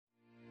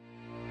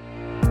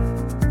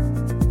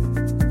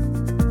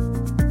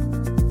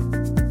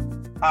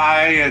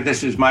Hi,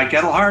 this is Mike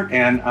Edelhart,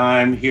 and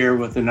I'm here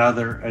with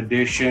another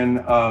edition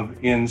of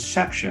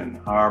Inception,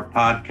 our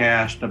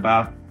podcast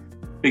about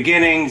the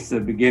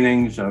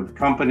beginnings of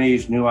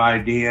companies, new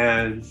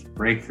ideas,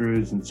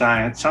 breakthroughs in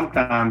science,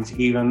 sometimes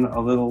even a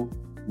little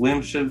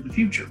glimpse of the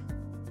future.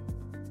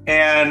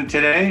 And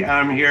today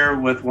I'm here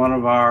with one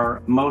of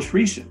our most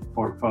recent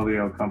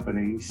portfolio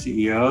company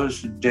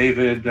CEOs,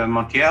 David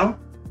Montiel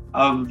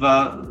of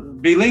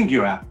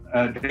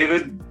BeelinguApp.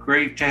 David,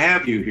 great to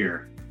have you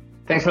here.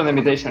 Thanks for the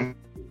invitation.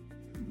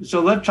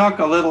 So let's talk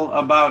a little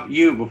about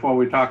you before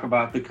we talk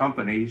about the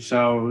company.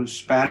 So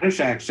Spanish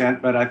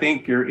accent, but I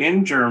think you're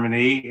in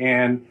Germany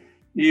and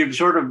you've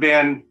sort of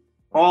been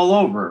all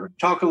over.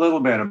 Talk a little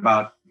bit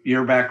about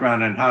your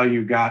background and how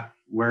you got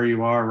where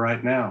you are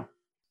right now.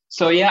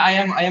 So yeah, I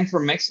am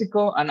from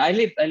Mexico, and I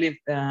lived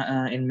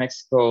in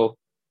Mexico.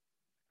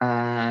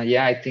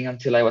 I think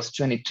until I was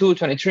 22,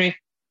 23,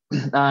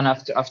 and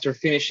after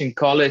finishing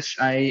college,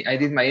 I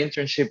did my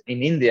internship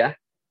in India.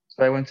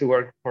 So I went to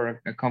work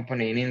for a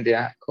company in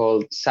India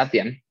called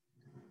Satyam.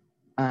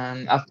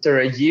 And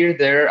after a year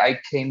there, I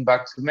came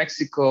back to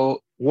Mexico,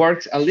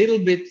 worked a little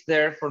bit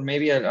there for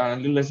maybe a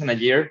little less than a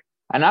year.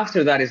 And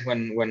after that is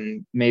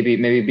when maybe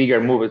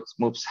bigger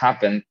moves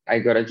happened. I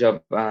got a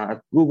job at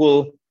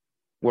Google,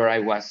 where I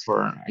was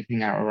for, I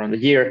think, around a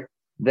year.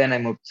 Then I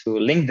moved to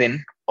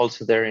LinkedIn,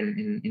 also there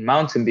in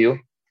Mountain View.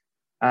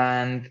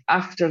 And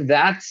after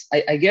that,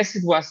 I guess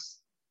it was,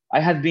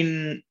 I had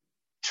been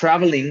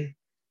traveling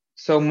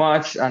so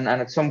much. And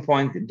at some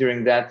point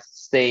during that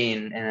stay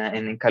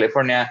in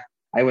California,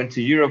 I went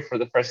to Europe for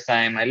the first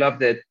time. I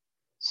loved it.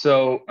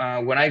 So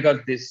when I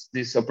got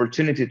this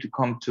opportunity to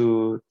come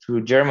to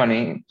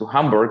Germany, to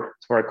Hamburg,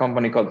 for a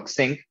company called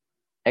Xing,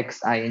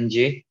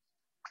 Xing,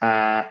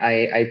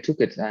 I took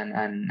it.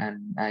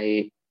 And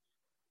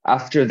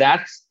after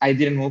that, I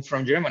didn't move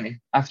from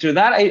Germany. After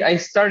that, I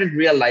started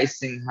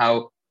realizing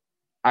how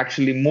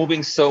actually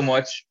moving so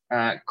much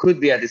could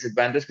be a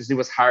disadvantage, because it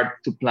was hard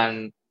to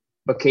plan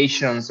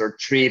vacations or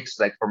trips,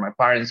 like for my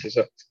parents or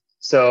so.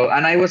 So,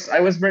 and I was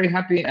very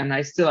happy, and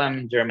I still am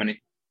in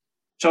Germany.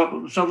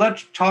 So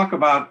let's talk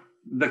about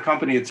the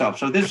company itself.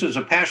 So this is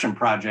a passion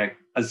project,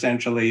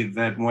 essentially,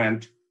 that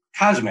went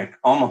cosmic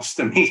almost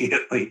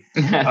immediately.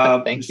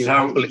 Thank you.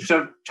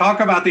 So talk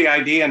about the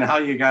idea and how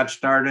you got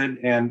started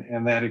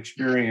and that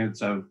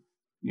experience of,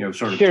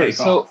 sort of Sure. take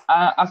So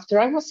off. After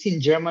I was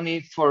in Germany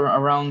for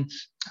around,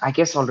 I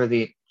guess,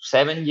 already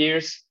 7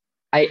 years,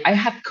 I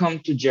had come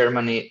to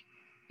Germany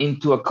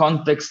into a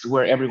context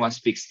where everyone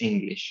speaks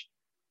English.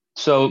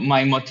 So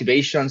my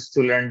motivations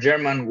to learn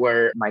German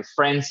were my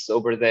friends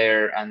over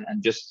there and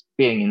just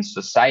being in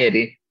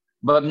society,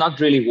 but not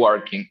really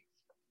working.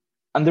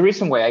 And the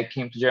reason why I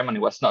came to Germany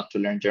was not to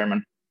learn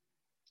German,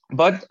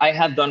 but I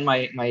had done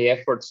my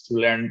efforts to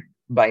learn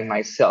by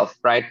myself,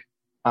 right?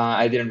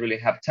 I didn't really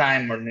have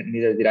time, or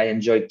neither did I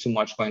enjoy too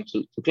much going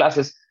to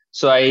classes.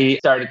 So I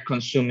started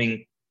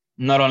consuming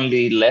not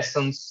only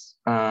lessons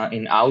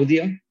in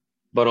audio,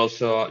 but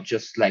also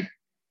just like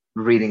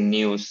reading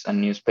news and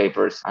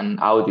newspapers and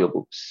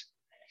audiobooks.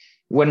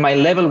 When my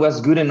level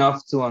was good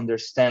enough to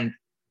understand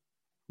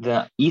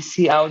the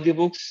easy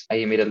audiobooks, I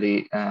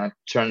immediately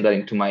turned that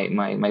into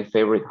my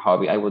favorite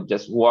hobby. I would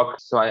just walk.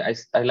 So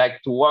I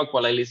like to walk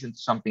while I listen to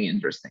something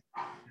interesting.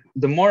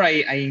 The more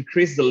I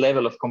increased the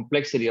level of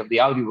complexity of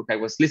the audiobook I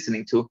was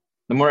listening to,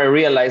 the more I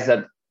realized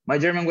that my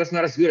German was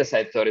not as good as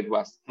I thought it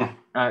was.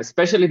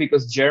 Especially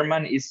because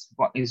German is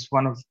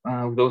one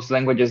of those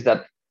languages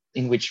that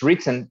in which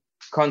written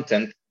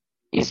content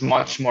is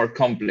much more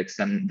complex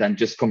than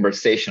just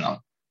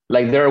conversational.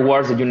 Like there are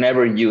words that you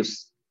never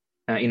use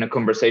in a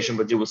conversation,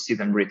 but you will see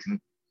them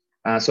written.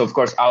 So of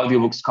course,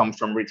 audiobooks come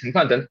from written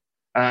content.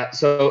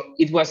 So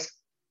it was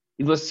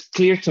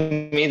clear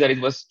to me that it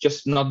was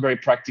just not very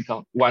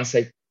practical once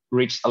I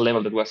reached a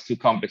level that was too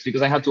complex,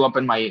 because I had to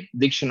open my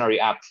dictionary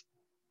app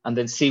and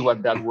then see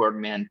what that word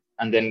meant,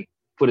 and then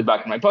put it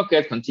back in my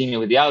pocket, continue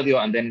with the audio,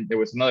 and then there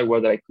was another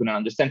word that I couldn't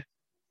understand.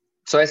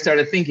 So I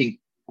started thinking,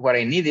 what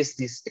I need is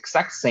this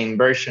exact same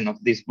version of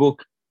this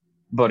book,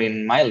 but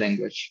in my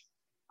language,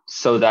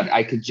 so that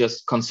I could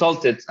just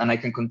consult it and I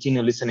can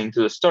continue listening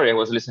to the story. I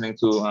was listening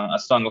to A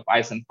Song of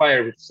Ice and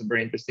Fire, which is a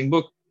very interesting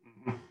book.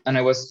 And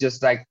I was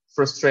just like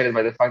frustrated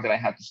by the fact that I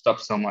had to stop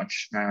so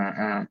much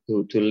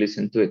to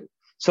listen to it.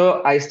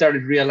 So I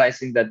started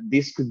realizing that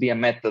this could be a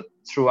method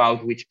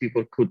throughout which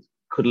people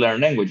could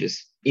learn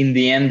languages. In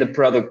the end, the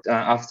product,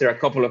 after a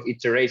couple of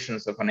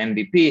iterations of an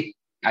MVP,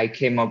 I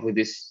came up with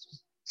this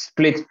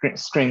split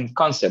screen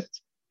concept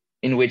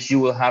in which you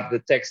will have the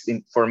text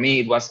for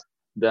me, it was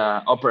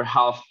the upper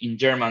half in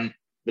German,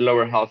 the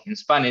lower half in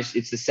Spanish.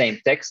 It's the same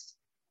text.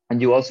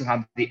 And you also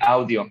have the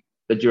audio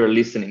that you're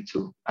listening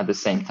to at the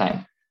same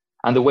time.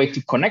 And the way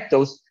to connect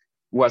those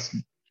was,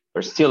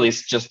 or still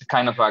is, just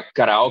kind of a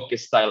karaoke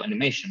style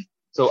animation.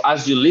 So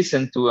as you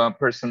listen to a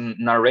person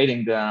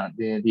narrating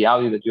the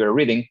audio that you are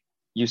reading,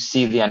 you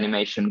see the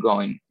animation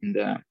going in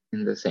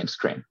the same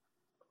screen.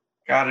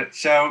 Got it.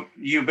 So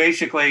you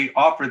basically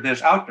offered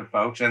this out to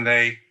folks, and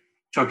they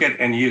took it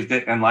and used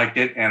it and liked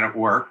it and it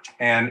worked.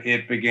 And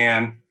it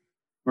began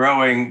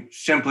growing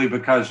simply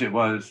because it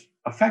was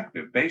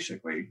effective,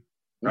 basically.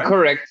 Right?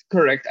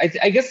 Correct.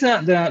 I guess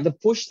the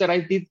push that I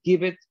did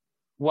give it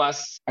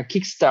was a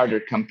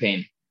Kickstarter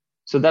campaign.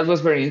 So that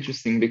was very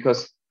interesting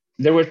because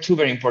there were two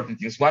very important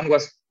things. One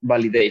was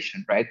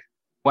validation, right?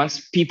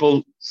 Once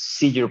people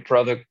see your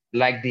product,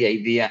 like the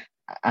idea,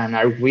 and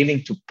are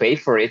willing to pay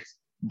for it,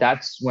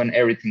 that's when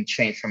everything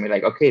changed for me.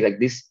 Like, okay, like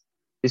this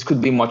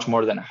could be much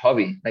more than a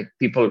hobby. Like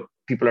people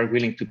are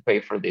willing to pay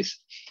for this.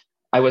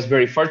 I was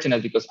very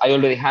fortunate because I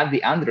already had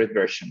the Android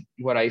version.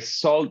 What I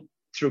sold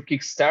through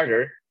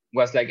Kickstarter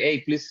was like,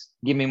 hey, please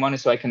give me money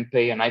so I can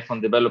pay an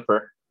iPhone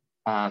developer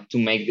to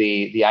make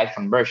the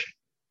iPhone version.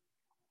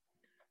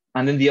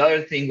 And then the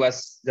other thing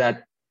was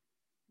that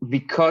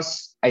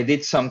because I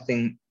did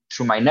something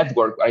through my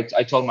network,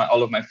 I told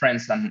all of my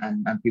friends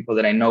and people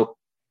that I know,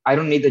 I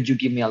don't need that you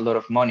give me a lot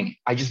of money.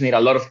 I just need a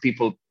lot of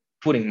people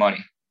putting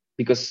money,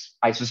 because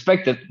I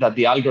suspected that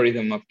the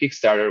algorithm of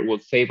Kickstarter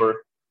would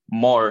favor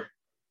more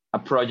a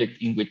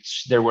project in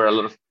which there were a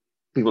lot of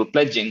people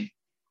pledging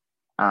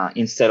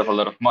instead of a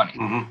lot of money.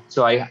 Mm-hmm.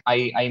 So I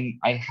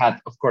had,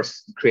 of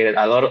course, created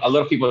a lot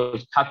of people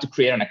had to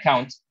create an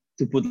account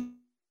to put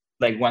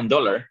like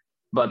 $1,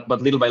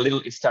 but little by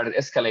little it started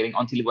escalating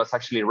until it was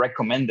actually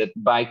recommended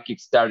by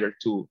Kickstarter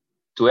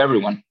to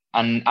everyone.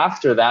 And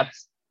after that,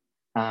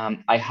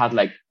 I had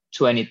like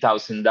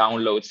 20,000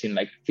 downloads in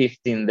like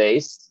 15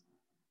 days,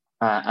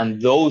 and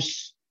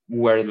those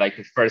were like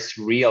the first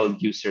real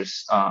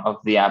users of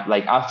the app.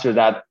 Like after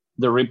that,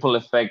 the ripple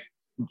effect,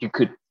 you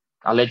could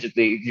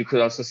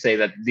also say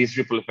that this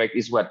ripple effect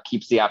is what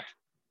keeps the app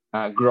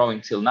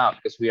growing till now,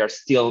 because we are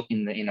still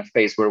in a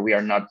phase where we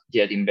are not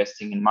yet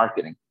investing in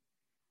marketing.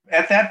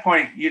 At that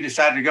point, you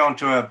decided to go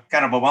into a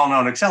kind of a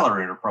well-known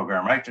accelerator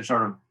program, right? To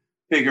sort of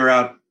figure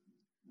out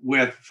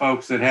with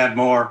folks that had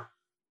more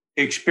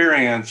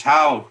experience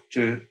how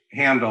to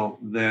handle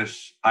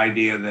this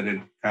idea that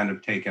had kind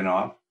of taken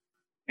off.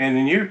 And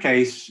in your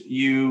case,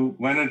 you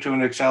went into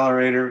an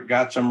accelerator,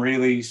 got some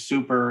really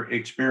super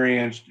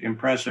experienced,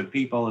 impressive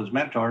people as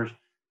mentors,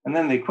 and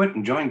then they quit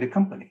and joined the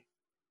company.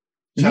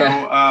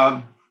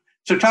 So,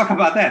 so talk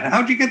about that.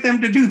 How'd you get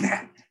them to do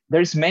that?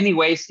 There's many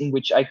ways in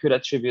which I could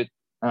attribute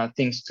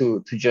things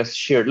to just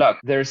sheer luck.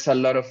 There's a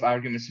lot of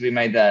arguments to be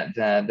made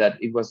that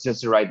it was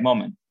just the right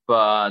moment,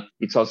 but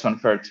it's also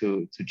unfair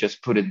to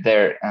just put it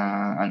there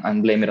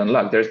and blame it on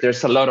luck.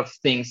 There's a lot of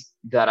things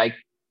that I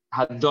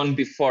had done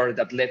before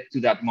that led to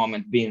that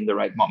moment being the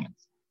right moment.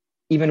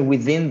 Even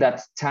within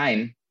that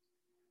time,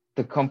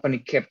 the company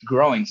kept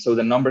growing. So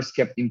the numbers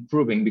kept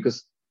improving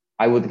because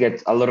I would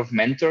get a lot of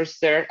mentors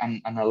there,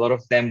 and a lot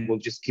of them will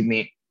just give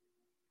me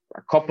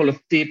a couple of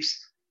tips.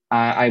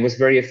 I was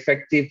very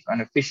effective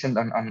and efficient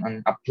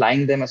on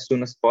applying them as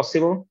soon as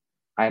possible.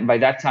 By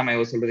that time, I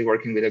was already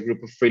working with a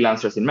group of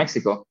freelancers in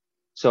Mexico.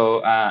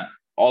 So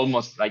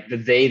almost like the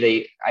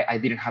day I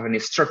didn't have any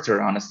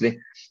structure, honestly.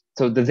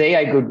 So the day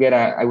I would get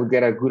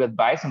a good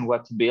advice on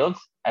what to build,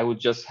 I would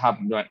just have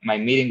my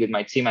meeting with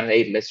my team and,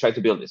 hey, let's try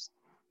to build this.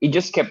 It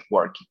just kept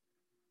working.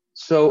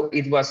 So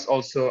it was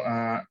also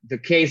the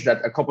case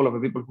that a couple of the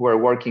people who were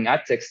working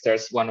at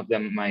Techstars, one of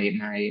them,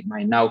 my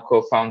now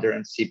co-founder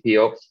and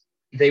CPO,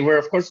 they were,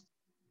 of course,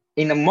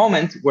 in a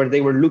moment where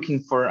they were looking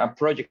for a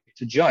project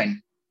to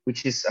join,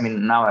 which is, I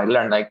mean, now I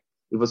learned, like,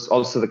 it was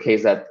also the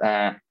case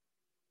that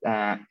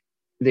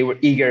they were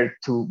eager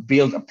to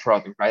build a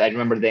product, right? I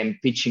remember them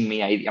pitching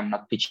me, I'm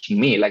not pitching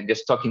me, like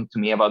just talking to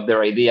me about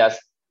their ideas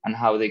and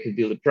how they could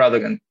build a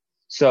product. And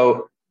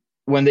so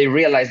when they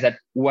realized that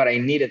what I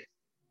needed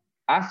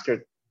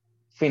after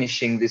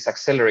finishing this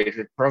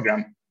accelerated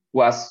program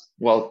was,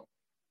 well,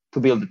 to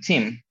build a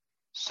team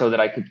so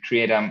that I could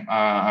create a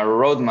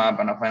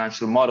roadmap and a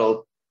financial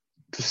model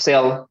to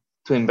sell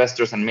to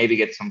investors and maybe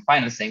get some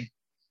financing,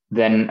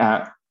 then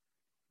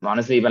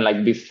honestly, even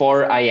like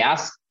before I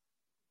asked,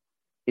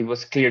 it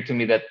was clear to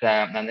me that,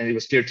 and it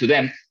was clear to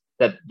them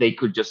that they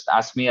could just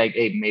ask me, like,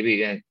 hey,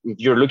 maybe if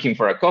you're looking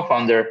for a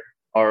co-founder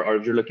or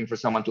if you're looking for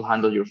someone to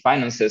handle your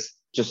finances,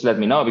 just let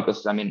me know,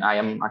 because I mean, I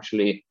am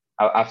actually,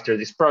 after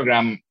this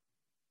program,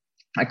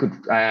 I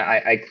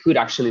could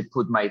actually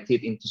put my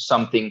teeth into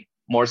something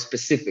more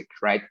specific,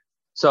 right?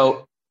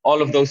 So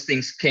all of those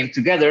things came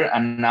together,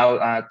 and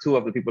now two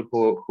of the people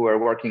who are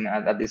working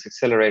at this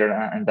accelerator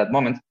at that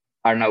moment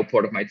are now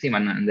part of my team,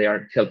 and they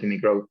are helping me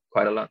grow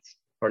quite a lot,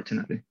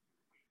 fortunately.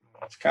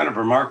 That's kind of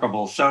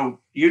remarkable.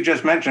 So you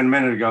just mentioned a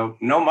minute ago,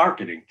 no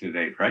marketing to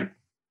date, right?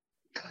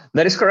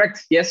 That is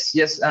correct. Yes.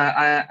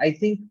 I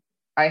think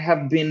I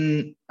have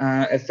been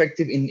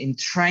effective in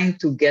trying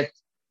to get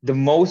the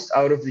most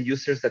out of the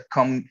users that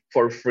come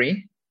for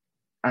free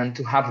and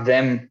to have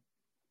them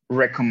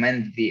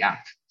recommend the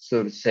app,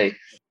 so to say.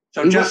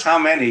 So just how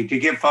many, to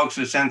give folks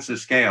a sense of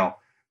scale,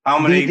 how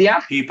many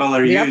people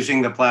are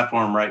using the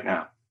platform right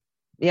now?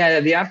 Yeah,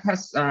 the app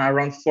has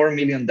around 4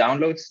 million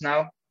downloads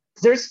now.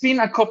 There's been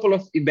a couple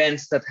of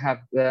events that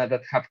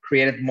have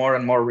created more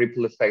and more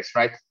ripple effects,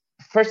 right?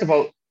 First of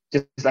all,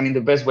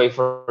 the best way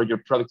for your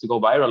product to go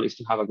viral is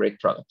to have a great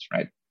product,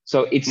 right?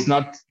 So it's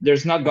not,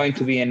 there's not going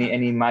to be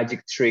any magic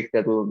trick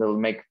that will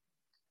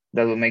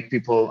make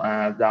people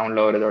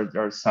download it,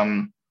 or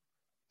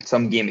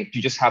some gimmick.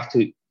 You just have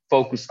to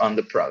focus on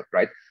the product,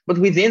 right? But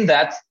within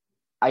that,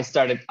 I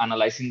started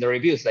analyzing the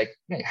reviews. Like,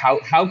 hey,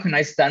 how can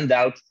I stand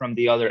out from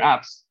the other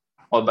apps?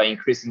 Or by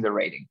increasing the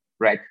rating,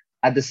 right?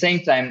 At the same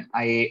time,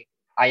 I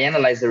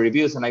analyze the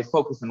reviews and I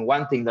focus on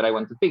one thing that I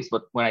want to fix.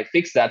 But when I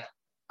fix that,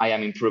 I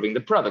am improving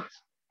the product.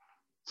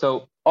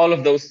 So all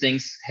of those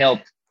things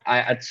help.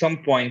 At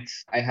some point,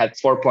 I had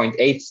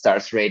 4.8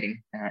 stars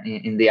rating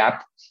in the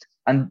app.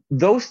 And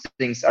those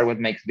things are what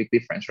makes a big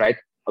difference, right?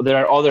 There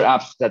are other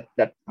apps that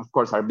of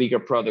course, are bigger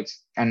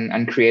products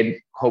and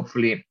create,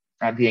 hopefully,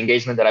 the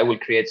engagement that I will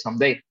create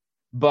someday.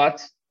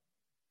 But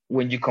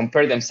when you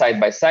compare them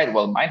side by side,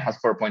 well, mine has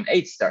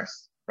 4.8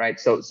 stars, right?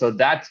 So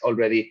that's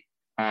already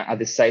a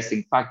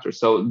deciding factor.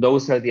 So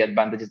those are the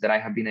advantages that I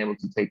have been able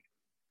to take.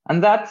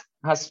 And that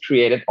has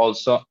created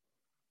also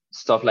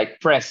stuff like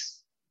press,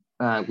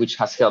 which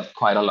has helped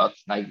quite a lot.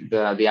 Like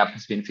the app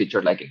has been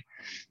featured like in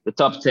the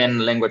top 10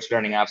 language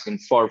learning apps in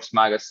Forbes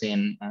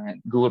magazine.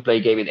 Google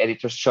Play gave it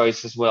Editor's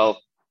Choice as well.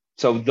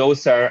 So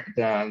those are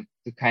the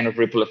kind of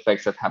ripple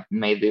effects that have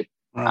made the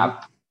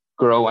app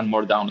grow and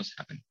more downloads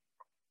happen.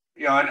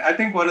 And I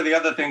think one of the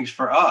other things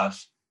for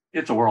us,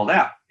 it's a world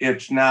app.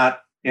 It's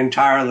not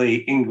entirely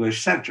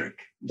English centric.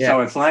 Yeah.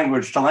 So it's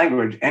language to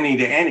language, any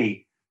to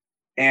any.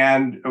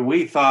 And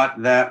we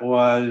thought that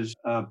was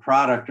a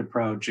product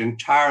approach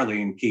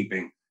entirely in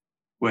keeping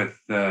with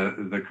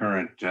the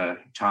current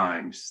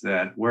times,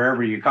 that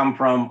wherever you come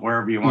from,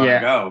 wherever you want to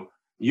go,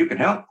 you can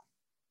help.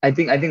 I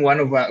think one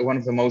of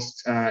the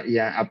most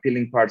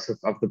appealing parts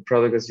of the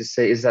product, as you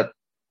say, is that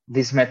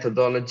this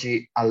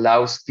methodology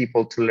allows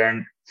people to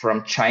learn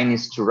from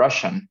Chinese to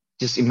Russian.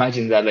 Just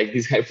imagine that, like,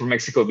 this guy from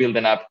Mexico built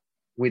an app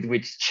with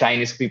which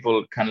Chinese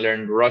people can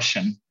learn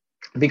Russian,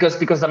 because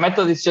the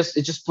method is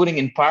just putting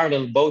in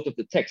parallel both of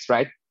the text,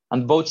 right?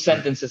 And both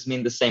sentences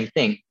mean the same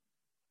thing,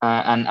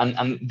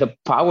 and the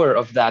power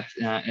of that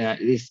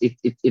is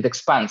it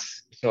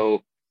expands.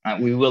 So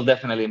we will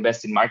definitely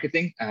invest in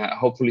marketing,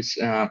 hopefully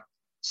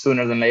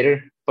sooner than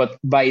later. But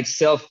by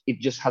itself, it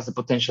just has the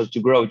potential to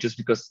grow, just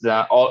because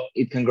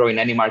it can grow in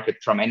any market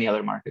from any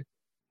other market.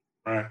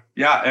 Right.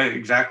 Yeah,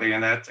 exactly.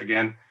 And that's,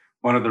 again,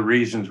 one of the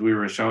reasons we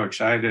were so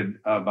excited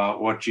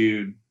about what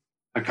you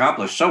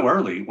accomplished so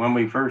early when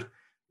we first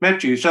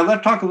met you. So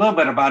let's talk a little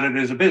bit about it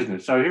as a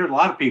business. So here's a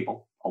lot of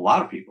people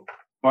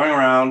going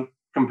around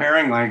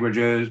comparing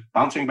languages,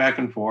 bouncing back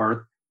and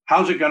forth.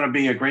 How's it going to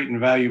be a great and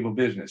valuable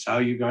business? How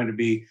are you going to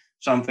be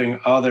something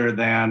other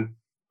than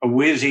a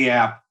whizzy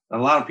app that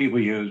a lot of people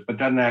use, but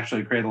doesn't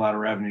actually create a lot of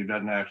revenue,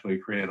 doesn't actually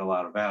create a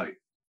lot of value?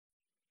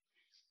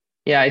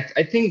 Yeah,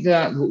 I think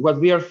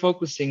what we are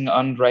focusing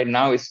on right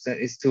now is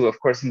to of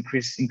course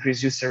increase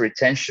user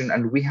retention,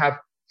 and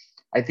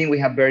I think we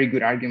have very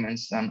good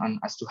arguments on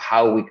as to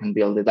how we can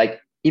build it. Like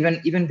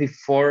even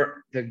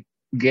before the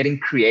getting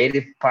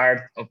creative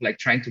part of like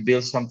trying to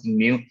build something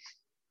new,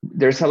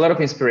 there's a lot of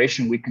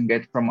inspiration we can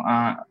get from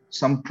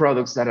some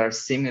products that are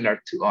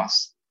similar to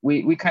us.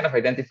 We kind of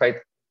identified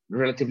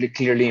relatively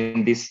clearly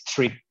in these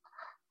three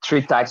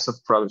types of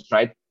products,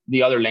 right?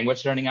 The other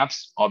language learning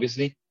apps,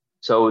 obviously.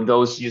 So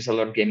those use a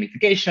lot of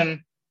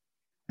gamification.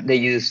 They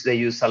use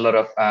a lot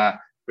of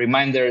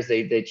reminders.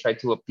 They try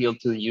to appeal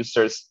to the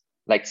users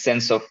like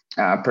sense of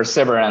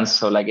perseverance.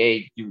 So like,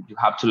 hey, you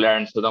have to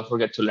learn, so don't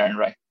forget to learn,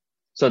 right?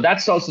 So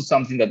that's also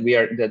something that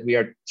we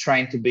are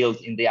trying to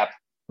build in the app.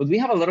 But we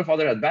have a lot of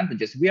other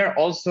advantages. We are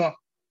also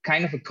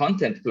kind of a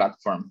content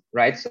platform,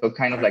 right? So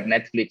kind of like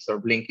Netflix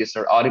or Blinkist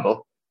or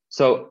Audible.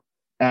 So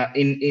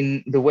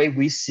in the way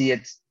we see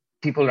it,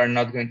 people are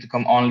not going to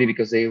come only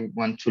because they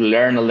want to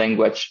learn a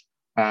language.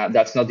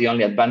 That's not the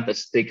only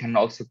advantage. They can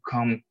also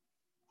come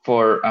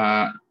for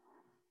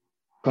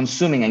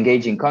consuming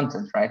engaging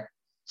content, right?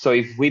 So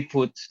if we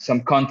put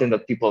some content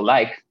that people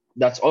like,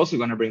 that's also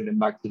going to bring them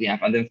back to the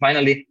app. And then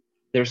finally,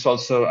 there's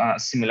also a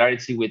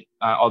similarity with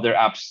other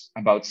apps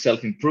about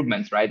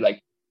self-improvement, right?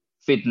 Like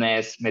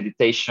fitness,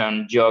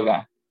 meditation,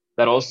 yoga,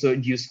 that also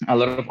use a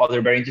lot of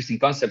other very interesting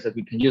concepts that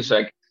we can use,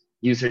 like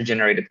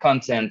user-generated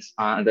content,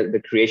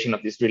 the creation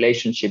of this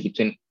relationship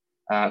between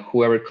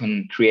whoever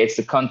creates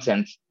the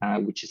content,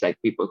 which is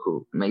like people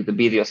who make the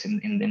videos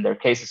in their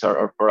cases,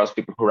 or for us,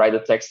 people who write the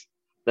text,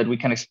 that we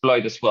can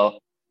exploit as well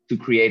to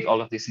create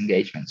all of this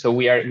engagement. So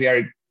we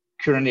are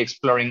currently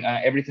exploring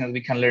everything that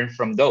we can learn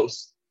from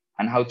those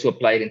and how to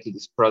apply it into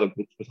this product,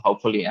 which would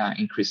hopefully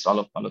increase all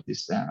of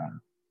these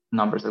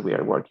numbers that we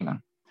are working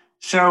on.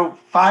 So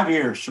 5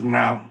 years from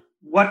now,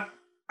 what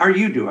are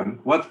you doing?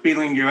 What's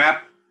BeelinguApp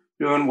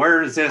doing?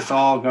 Where is this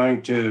all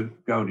going to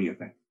go, do you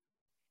think?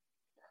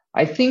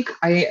 I think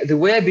the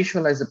way I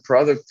visualize the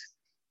product,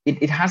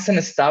 it has an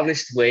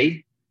established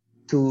way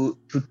to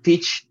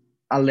teach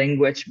a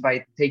language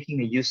by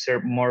taking a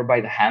user more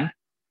by the hand,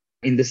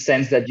 in the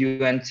sense that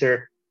you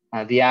enter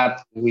the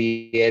app,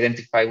 we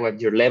identify what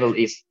your level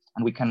is,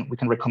 and we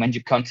can recommend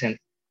you content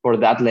for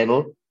that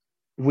level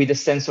with a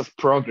sense of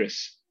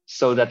progress.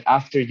 so that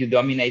after you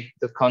dominate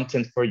the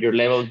content for your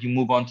level, you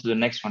move on to the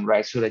next one,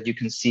 right? So that you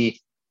can see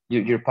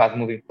your path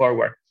moving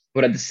forward.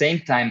 But at the same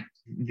time,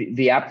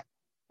 the app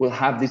will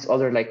have this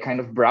other like kind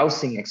of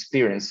browsing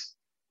experience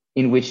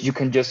in which you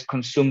can just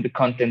consume the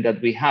content that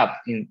we have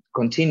and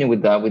continue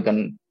with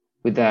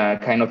the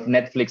kind of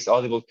Netflix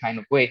Audible kind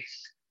of way.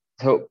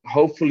 So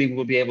hopefully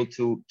we'll be able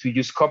to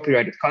use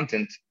copyrighted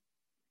content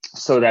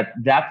so that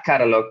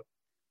catalog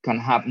can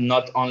have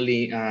not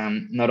only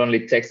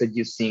text that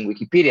you see in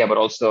Wikipedia, but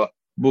also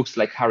books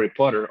like Harry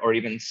Potter, or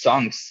even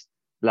songs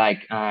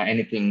like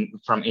anything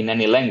from in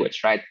any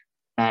language, right?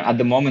 At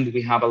the moment,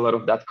 we have a lot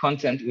of that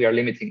content. We are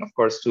limiting, of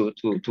course, to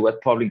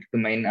what public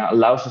domain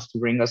allows us to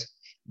bring us.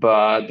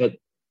 But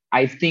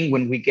I think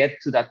when we get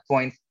to that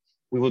point,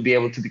 we will be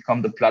able to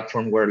become the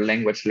platform where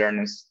language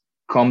learners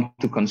come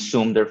to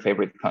consume their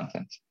favorite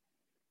content.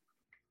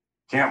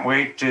 Can't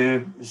wait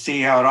to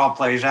see how it all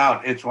plays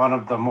out. It's one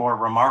of the more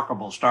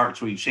remarkable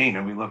starts we've seen,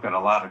 and we look at a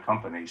lot of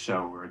companies.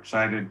 So we're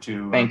excited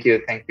to thank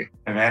you.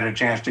 Have had a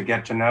chance to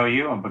get to know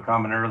you and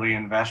become an early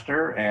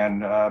investor.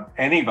 And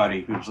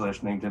anybody who's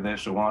listening to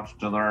this who wants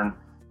to learn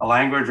a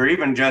language or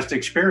even just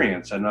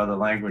experience another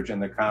language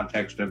in the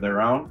context of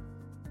their own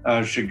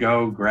should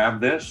go grab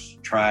this,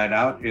 try it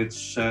out.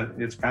 It's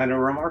kind of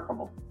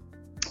remarkable.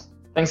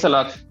 Thanks a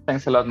lot,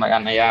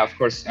 Magana. Yeah, of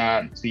course.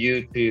 To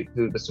you,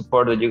 to the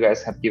support that you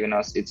guys have given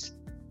us, it's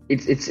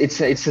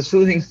a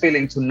soothing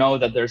feeling to know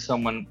that there's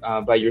someone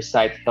by your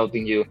side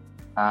helping you,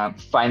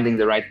 finding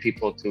the right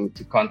people to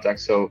contact.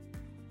 So,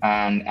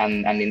 and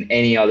in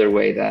any other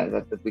way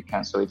that we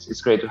can. So it's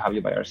great to have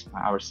you by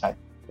our side.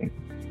 Thank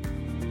you.